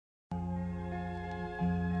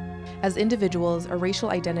As individuals, our racial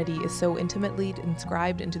identity is so intimately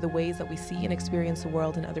inscribed into the ways that we see and experience the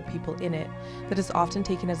world and other people in it that it's often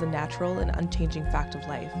taken as a natural and unchanging fact of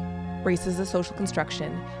life. Race is a social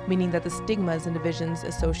construction, meaning that the stigmas and divisions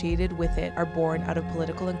associated with it are born out of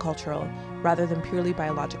political and cultural, rather than purely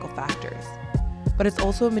biological factors. But it's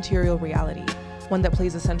also a material reality, one that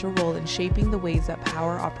plays a central role in shaping the ways that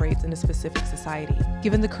power operates in a specific society.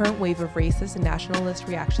 Given the current wave of racist and nationalist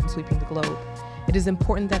reactions sweeping the globe, it is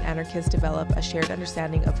important that anarchists develop a shared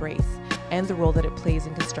understanding of race and the role that it plays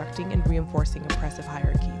in constructing and reinforcing oppressive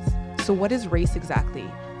hierarchies. So what is race exactly,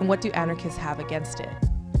 and what do anarchists have against it?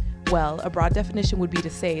 Well, a broad definition would be to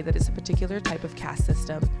say that it's a particular type of caste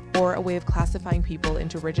system, or a way of classifying people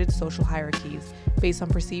into rigid social hierarchies based on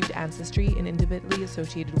perceived ancestry and intimately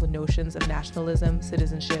associated with notions of nationalism,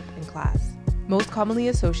 citizenship, and class. Most commonly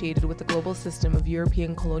associated with the global system of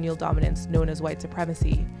European colonial dominance known as white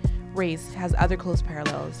supremacy, race has other close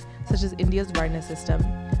parallels, such as India's Varna system,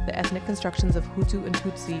 the ethnic constructions of Hutu and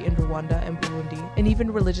Tutsi in Rwanda and Burundi, and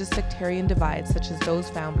even religious sectarian divides such as those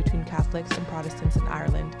found between Catholics and Protestants in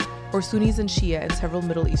Ireland, or Sunnis and Shia in several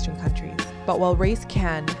Middle Eastern countries. But while race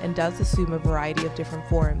can and does assume a variety of different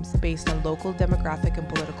forms based on local demographic and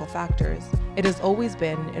political factors, it has always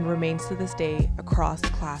been and remains to this day a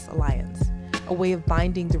cross-class alliance, a way of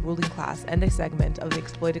binding the ruling class and a segment of the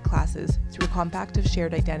exploited classes through a compact of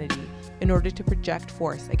shared identity in order to project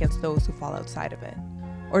force against those who fall outside of it.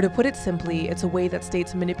 Or to put it simply, it's a way that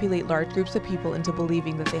states manipulate large groups of people into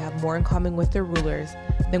believing that they have more in common with their rulers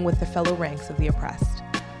than with the fellow ranks of the oppressed.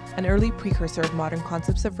 An early precursor of modern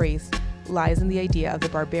concepts of race lies in the idea of the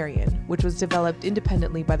barbarian, which was developed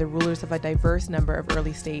independently by the rulers of a diverse number of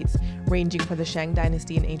early states, ranging from the Shang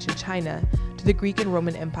dynasty in ancient China to the Greek and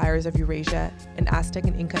Roman empires of Eurasia and Aztec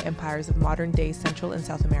and Inca empires of modern-day Central and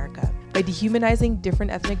South America. By dehumanizing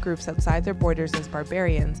different ethnic groups outside their borders as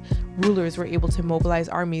barbarians, rulers were able to mobilize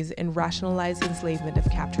armies and rationalize the enslavement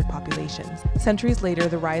of captured populations. Centuries later,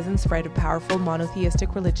 the rise and spread of powerful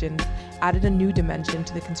monotheistic religions added a new dimension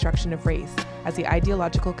to the construction of race, as the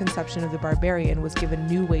ideological conception of the barbarian was given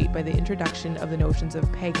new weight by the introduction of the notions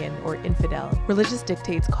of pagan or infidel. Religious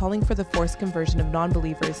dictates calling for the forced conversion of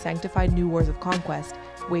non-believers sanctified new wars of conquest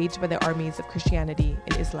waged by the armies of Christianity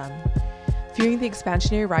and Islam. Fearing the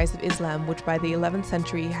expansionary rise of Islam, which by the 11th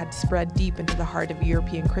century had spread deep into the heart of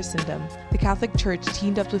European Christendom, the Catholic Church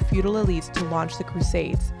teamed up with feudal elites to launch the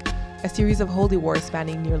Crusades, a series of holy wars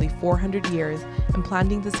spanning nearly 400 years and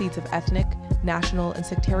planting the seeds of ethnic, national, and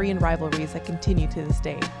sectarian rivalries that continue to this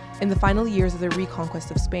day. In the final years of the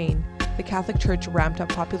reconquest of Spain, the Catholic Church ramped up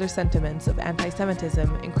popular sentiments of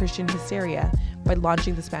anti-Semitism and Christian hysteria by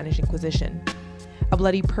launching the Spanish Inquisition, a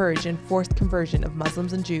bloody purge and forced conversion of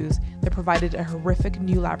Muslims and Jews that provided a horrific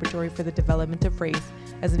new laboratory for the development of race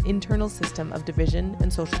as an internal system of division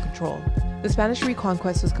and social control. The Spanish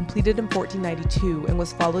reconquest was completed in 1492 and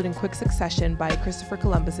was followed in quick succession by Christopher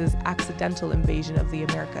Columbus's accidental invasion of the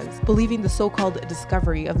Americas. Believing the so-called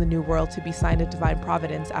discovery of the New World to be sign of divine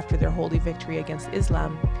providence after their holy victory against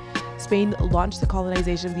Islam, Spain launched the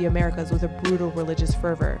colonization of the Americas with a brutal religious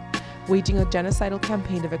fervor, waging a genocidal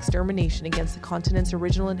campaign of extermination against the continent's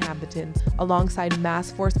original inhabitants, alongside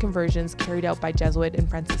mass forced conversions carried out by Jesuit and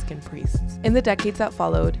Franciscan priests. In the decades that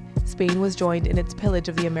followed, Spain was joined in its pillage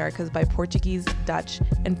of the Americas by Portuguese, Dutch,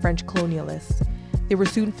 and French colonialists. They were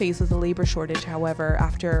soon faced with a labor shortage, however,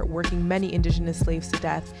 after working many indigenous slaves to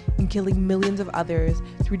death and killing millions of others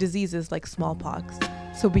through diseases like smallpox.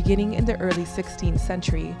 So beginning in the early 16th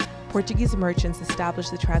century, Portuguese merchants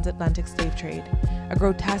established the transatlantic slave trade, a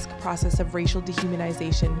grotesque process of racial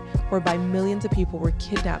dehumanization whereby millions of people were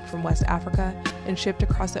kidnapped from West Africa and shipped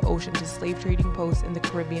across the ocean to slave trading posts in the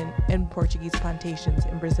Caribbean and Portuguese plantations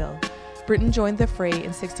in Brazil. Britain joined the fray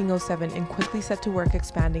in 1607 and quickly set to work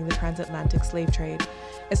expanding the transatlantic slave trade,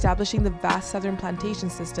 establishing the vast southern plantation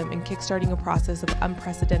system and kickstarting a process of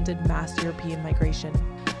unprecedented mass European migration.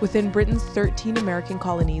 Within Britain's 13 American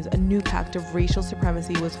colonies, a new pact of racial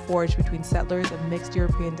supremacy was forged between settlers of mixed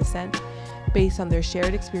European descent, based on their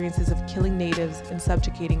shared experiences of killing natives and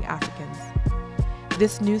subjugating Africans.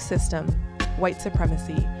 This new system, white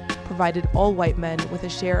supremacy, provided all white men with a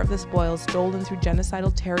share of the spoils stolen through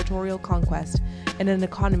genocidal territorial conquest and an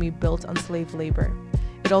economy built on slave labor.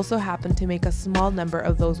 It also happened to make a small number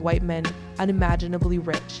of those white men unimaginably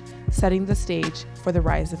rich, setting the stage for the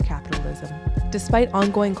rise of capitalism. Despite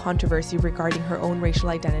ongoing controversy regarding her own racial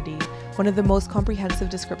identity, one of the most comprehensive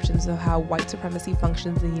descriptions of how white supremacy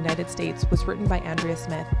functions in the United States was written by Andrea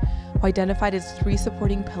Smith, who identified its three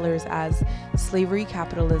supporting pillars as slavery,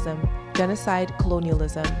 capitalism, genocide,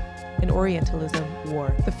 colonialism, and Orientalism,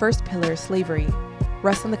 war. The first pillar, slavery,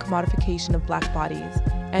 rests on the commodification of black bodies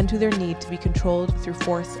and to their need to be controlled through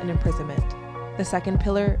force and imprisonment. The second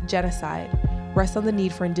pillar, genocide, rests on the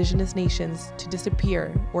need for indigenous nations to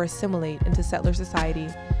disappear or assimilate into settler society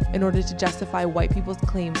in order to justify white people's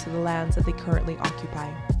claims to the lands that they currently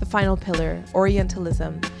occupy. The final pillar,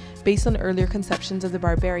 Orientalism, based on earlier conceptions of the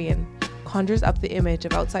barbarian, conjures up the image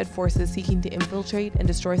of outside forces seeking to infiltrate and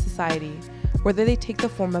destroy society, whether they take the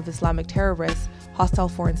form of Islamic terrorists, hostile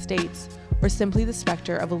foreign states, or simply the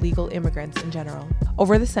specter of illegal immigrants in general.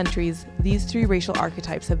 Over the centuries, these three racial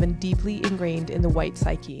archetypes have been deeply ingrained in the white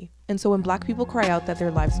psyche. And so when Black people cry out that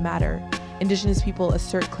their lives matter, Indigenous people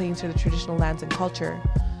assert claims to the traditional lands and culture,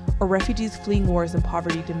 or refugees fleeing wars and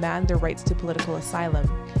poverty demand their rights to political asylum,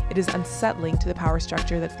 it is unsettling to the power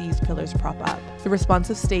structure that these pillars prop up. The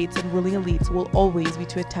response of states and ruling elites will always be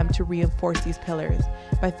to attempt to reinforce these pillars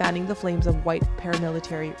by fanning the flames of white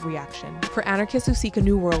paramilitary reaction. For anarchists who seek a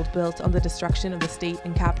new world built on the destruction of the state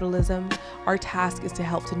and capitalism, our task is to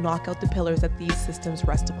help to knock out the pillars that these systems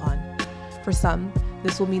rest upon. For some,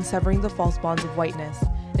 this will mean severing the false bonds of whiteness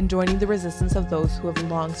and joining the resistance of those who have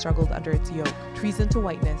long struggled under its yoke. Treason to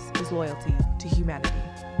whiteness is loyalty to humanity.